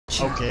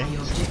Okay.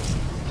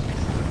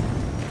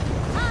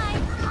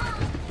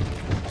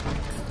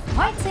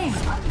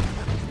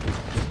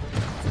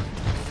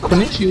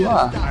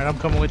 Konnichiwa. Alright, I'm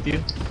coming with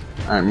you.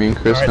 Alright, me and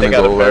Chris Alright,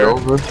 gonna go right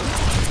over.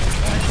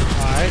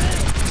 Alright.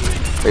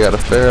 They got a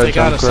fair, They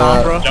got a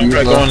Sombra.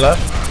 Junkrat going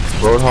left.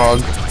 Roadhog.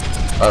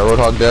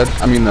 Roadhog dead.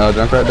 I mean,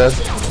 Junkrat dead.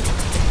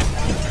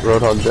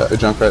 Roadhog dead.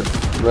 Junkrat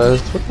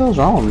res. What the hell's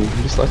wrong with me?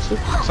 I'm dyslexic.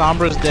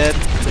 Sombra's dead.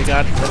 They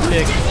got a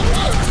pick.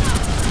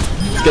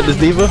 Let's get this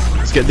D.va.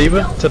 Let's get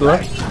D.va to the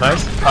left.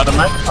 Nice. Out the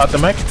mech. Out the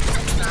mech.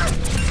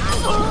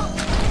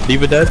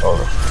 D.va dead. Oh.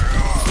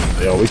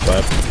 Yo, we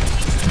clap.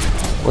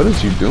 What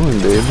is you doing,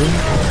 baby?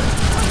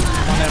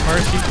 On that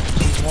Mercy.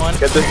 He's one.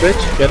 Get this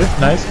bitch. Get it.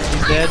 Nice.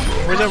 He's dead.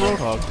 Where's that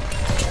Roadhog?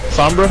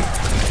 Sombra.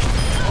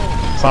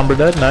 Sombra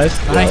dead. Nice.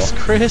 Nice, Yo.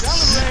 Chris.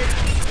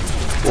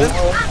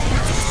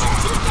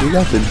 You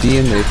got the D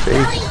in their face.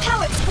 Routing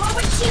tower to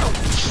forward shield.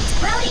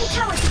 Routing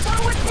tower to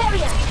forward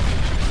barrier.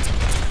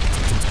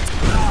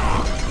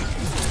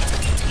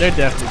 They're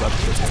definitely about to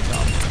switch that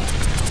down.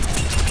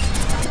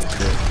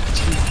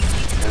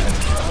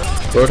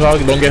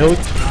 Roadhog, don't get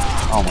hooked.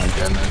 Oh my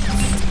goodness.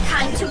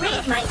 Time to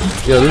raid my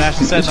Yo, Smash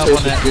this setting up shit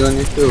on that. is feeling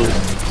you too.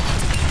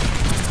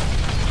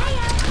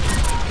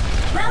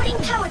 routing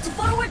tower to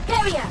forward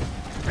barrier.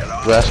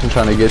 Raskin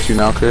trying to get you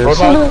now, Chris.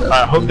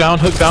 Roadhog. Hook down.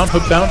 Hook down.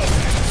 Hook down.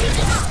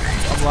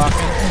 I'm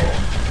blocking.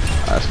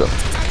 Alright, let's go.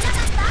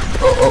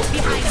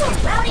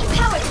 Routing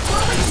tower to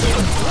forward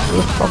shield. Where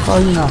the fuck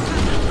are you now?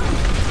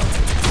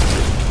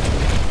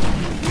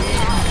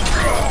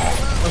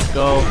 Let's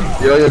go.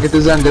 Yo, get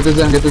the Zen, get the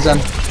Zen, get the Zen.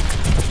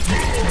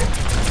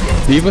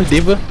 D.va.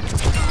 D.va.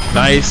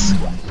 Nice.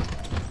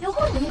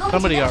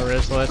 Somebody got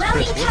res, so that's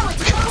Chris. Routing tower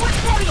to forward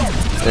barrier.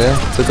 Yeah,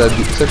 set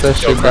that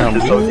shit down.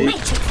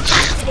 Matrix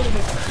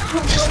activated.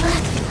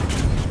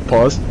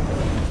 Pause.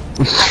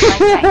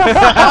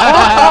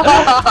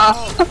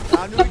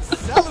 Time to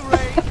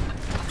accelerate.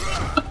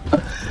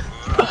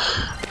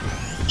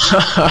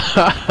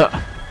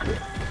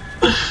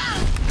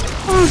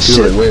 Oh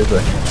shit. Wait a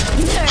second.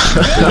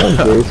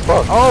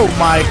 Oh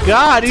my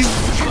god, he's.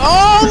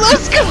 Oh,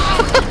 let's go!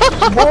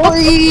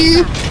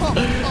 Boy!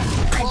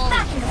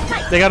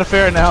 They got a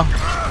fair now.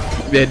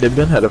 Yeah, they've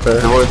been had a fair.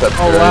 Oh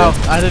wow,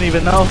 I didn't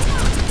even know.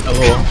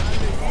 Hello.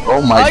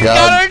 Oh my god. I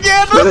got her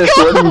again, Chris, let's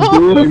what are go! you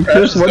doing?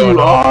 Chris, what are you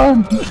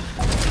on?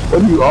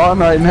 What are you on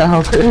right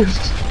now, Chris?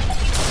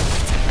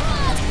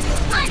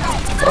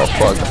 Oh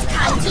fuck.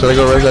 Should I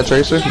go raise that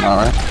tracer?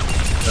 Alright.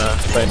 Nah,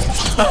 fine.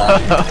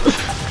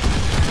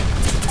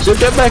 Should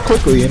get back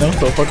quickly, you know?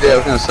 So fuck Yeah, I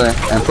was gonna say.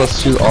 And plus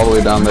she's all the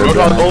way down there.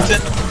 Roadhog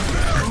bolted.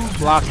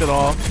 Blocked it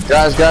all.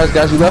 Guys,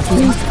 you left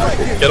me?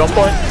 Get on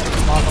point.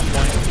 I'm on the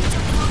point.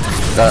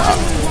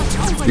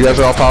 You guys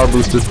are all power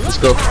boosted. Let's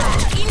go.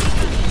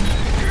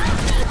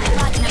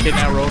 Hitting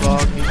that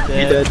Roadhog, he's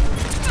He dead. dead.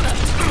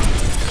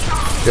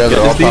 You guys Get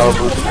are all this power D.va.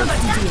 boosted.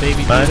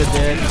 Baby Nice. D.va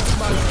dead.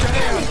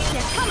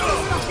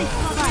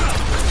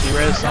 He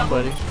res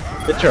somebody.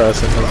 Get your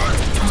ass in there.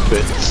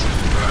 Bitch.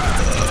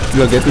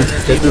 Yo, get this.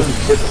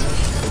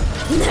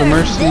 For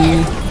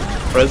mercy.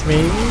 Res me?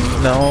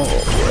 No.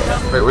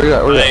 Wait, where you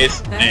at?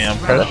 Nice. Damn,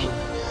 Crash.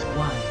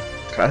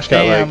 Crash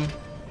got Damn. like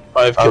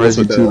 5 I'll kills raise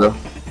you with too, that. though.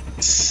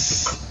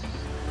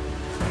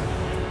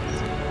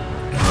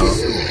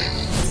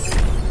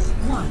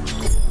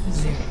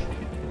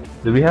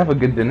 Did we have a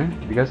good dinner?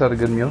 You guys had a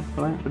good meal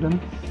tonight for dinner?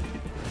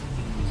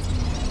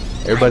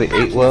 Everybody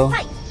ate well?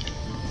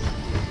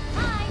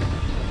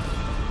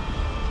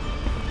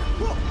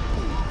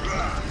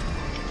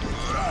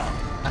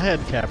 I had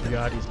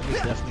Capriati's, it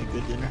was definitely a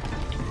good dinner.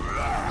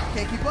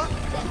 Can't keep up.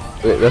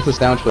 Wait, that's a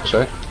sandwich place,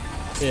 right?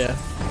 Yeah.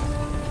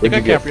 They Where'd got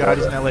you get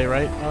Capriati's that? in LA,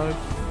 right?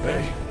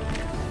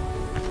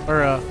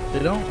 Or, they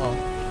don't? Oh.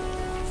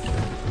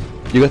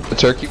 You got the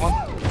turkey one?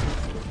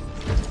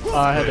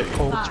 I had a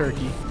cold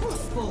turkey.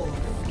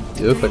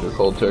 You look like a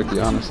cold turkey,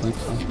 honestly.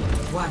 So.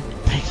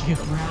 Thank you.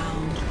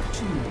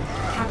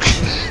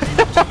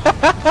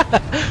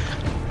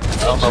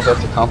 I don't know if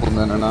that's a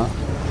compliment or not.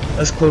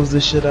 Let's close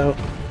this shit out.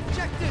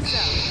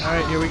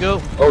 Alright, here we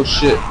go. Oh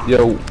shit,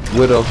 yo,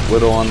 Widow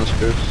on the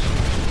stairs.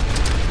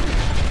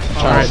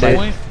 Alright, they-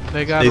 point.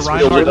 They got they a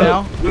Reinhardt spilled it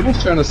now.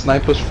 Widow's trying to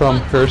snipe us from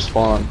her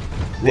spawn.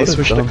 They What a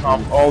switched the dumb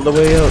comp all the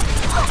way up.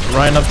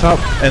 Ryan up top,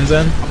 and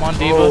Zen. I'm on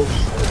D.va. Oh.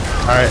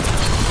 Alright.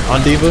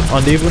 On D.va,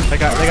 on D.va. They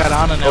got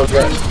Ana now. Oh,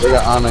 they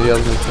got Ana, yeah, I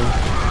was gonna say.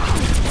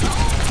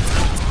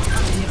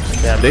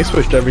 Damn, they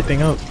switched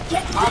everything up.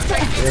 Get to the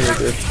Yeah, they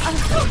did.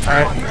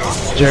 Alright.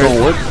 It's Jared.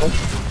 gonna work.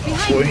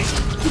 behind you.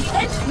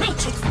 Defense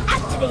matrix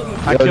activated.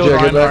 I Yo, killed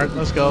Jared, get Reinhardt. back.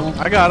 Let's go.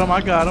 I got him.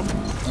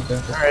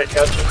 Alright,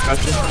 gotcha.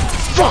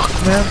 Fuck,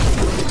 man.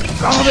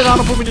 Oh, that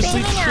Ana put me to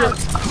sleep. Shit.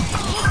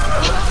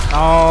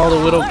 Oh, the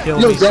Widow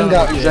killed Yo, me. Zen son of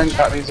got a me, bitch. Zen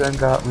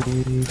got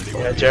me.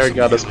 Yeah, Jared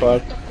got us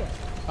spot.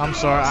 I'm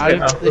sorry.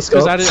 Let's It's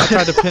go. because I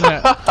tried to pin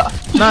that.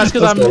 No, it's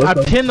because Let's go, I let's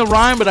go. pinned the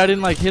Ryan, but I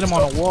didn't like hit him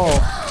on a wall.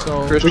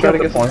 So, Chris, We try to got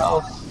get the some point.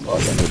 health. Oh, I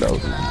knew that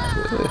was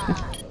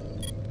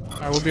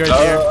alright, we'll be right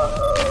there.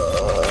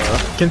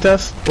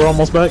 Contest, we're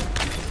almost back.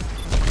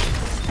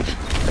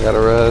 I got a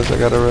res.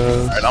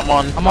 Alright, I'm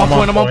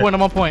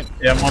on point.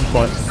 Yeah, I'm on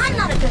point. I'm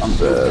not a good I'm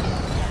dead.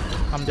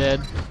 I'm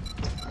dead.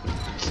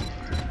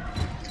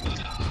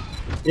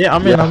 Yeah,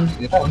 I'm in.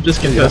 Yeah. I'm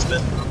just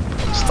contesting.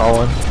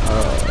 Stalling.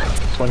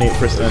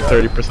 28%,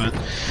 30%.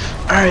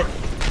 Alright.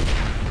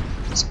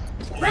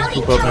 routing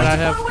Move up, towers And I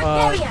to have forward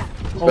area.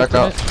 Back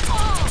up. ultimate.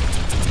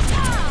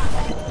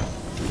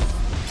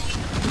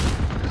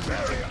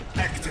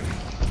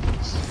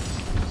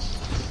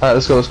 Alright,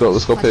 let's go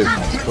pig.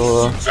 Let's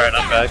go, Alright,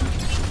 I'm back.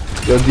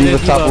 yo, D.va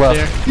D.va top up left.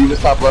 there. D.va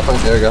top left,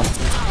 right there, you go.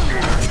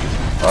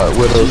 Alright,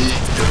 Widows.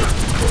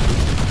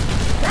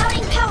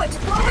 Routing power to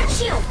forward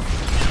shield.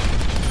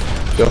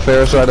 Yo,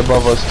 Ferris right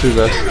above us too,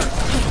 guys.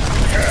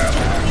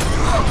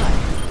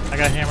 I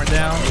got hammered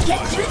down. Get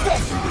through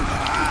this.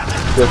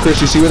 Yo, Chris,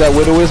 you see where that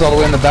Widow is all the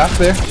way in the back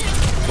there?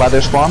 By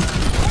their spawn?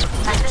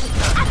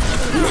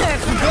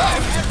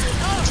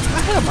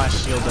 I have my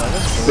shield up.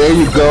 There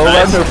you go,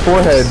 right in her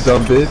forehead,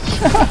 dumb bitch.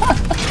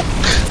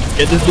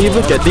 Get this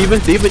D.Va. Get D.va.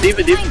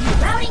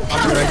 Routing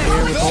power to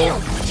forward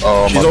shield.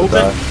 Oh, She's I'm about to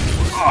open. die.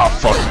 Oh,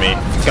 fuck me.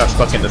 Got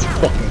stuck in this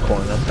fucking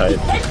corner. I'm tight.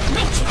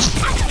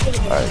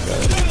 Alright,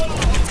 guys.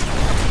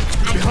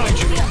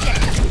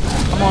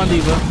 Come on,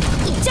 D.Va.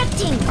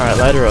 Ejecting. Alright,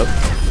 light her up.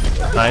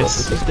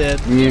 Nice. She's dead.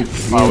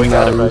 Oh, we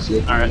got it, right.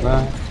 Lucy. Alright.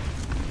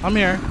 I'm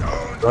here.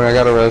 Oh, I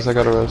got a res.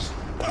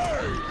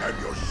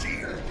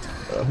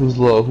 Who's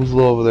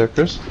low over there,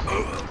 Chris?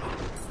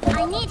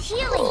 I need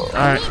healing.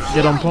 Alright,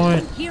 get on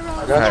point. I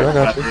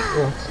got you.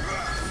 Yeah.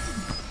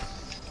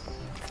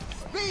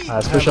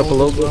 Let's push up a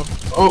little bit.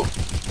 Oh!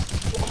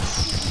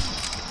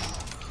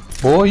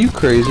 Boy, you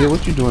crazy.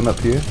 What you doing up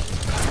here?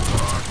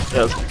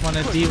 Yeah. Come on,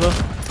 that D.Va.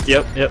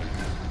 Yep.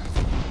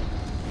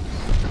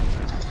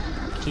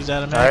 She's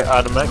out of Alright, mech.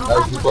 out of mech.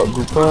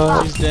 Group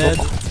up. She's dead.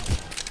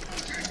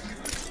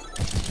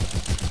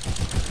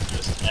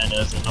 This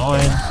Anna's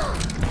annoying.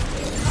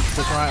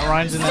 Look,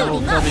 Ryan's in that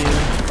little cubby.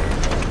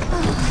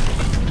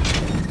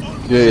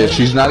 Yeah,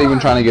 she's not even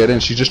trying to get in.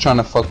 She's just trying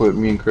to fuck with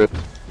me and Chris.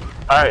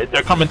 Alright,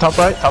 they're coming top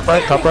right. Top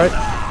right,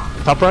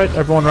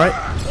 everyone right.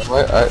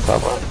 Alright,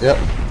 top right. Yep.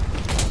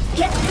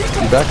 Get through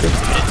You this. back here?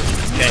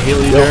 Can't heal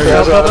you Yo, there.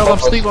 Ferris right I'm above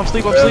us. asleep.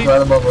 Ferris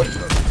right above us.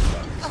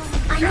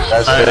 I need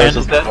That's Alright, Ferris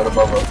Anna's dead. right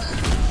above us.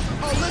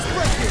 Oh, let's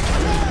break it.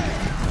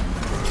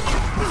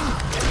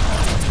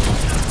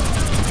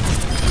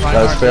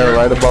 That's fair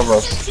right above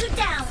us. shoot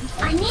down.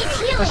 I need That's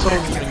healing. what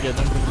I've been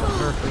getting.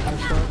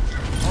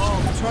 Oh,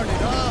 turn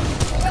it up.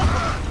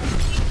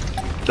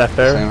 That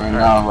fair? Same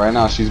right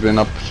now she's been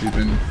with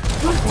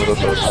us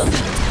all the time.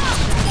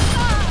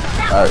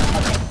 Alright.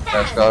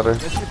 Patch got her.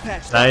 Let's get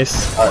patched. Nice.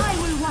 I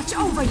will watch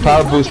over you.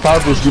 Power boost,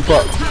 group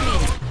up.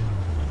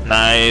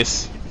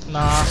 Nice.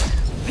 Nah.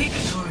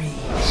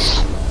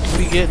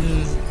 We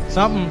getting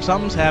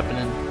something's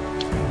happening.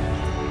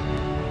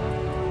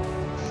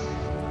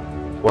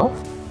 What?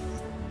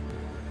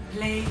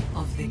 Play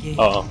of the game.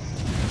 Oh.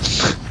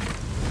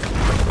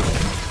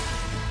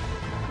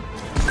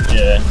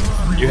 Yeah.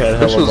 You had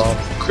hella bombs.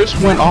 Chris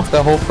went off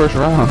that whole first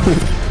round.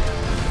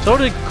 So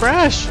did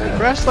Crash.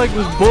 Crash like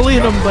was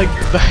bullying him, like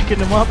backing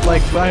him up,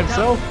 like by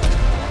himself.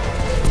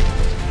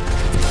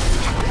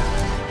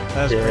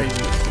 That's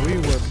crazy. We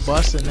were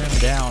busting them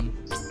down.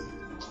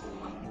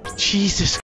 Jesus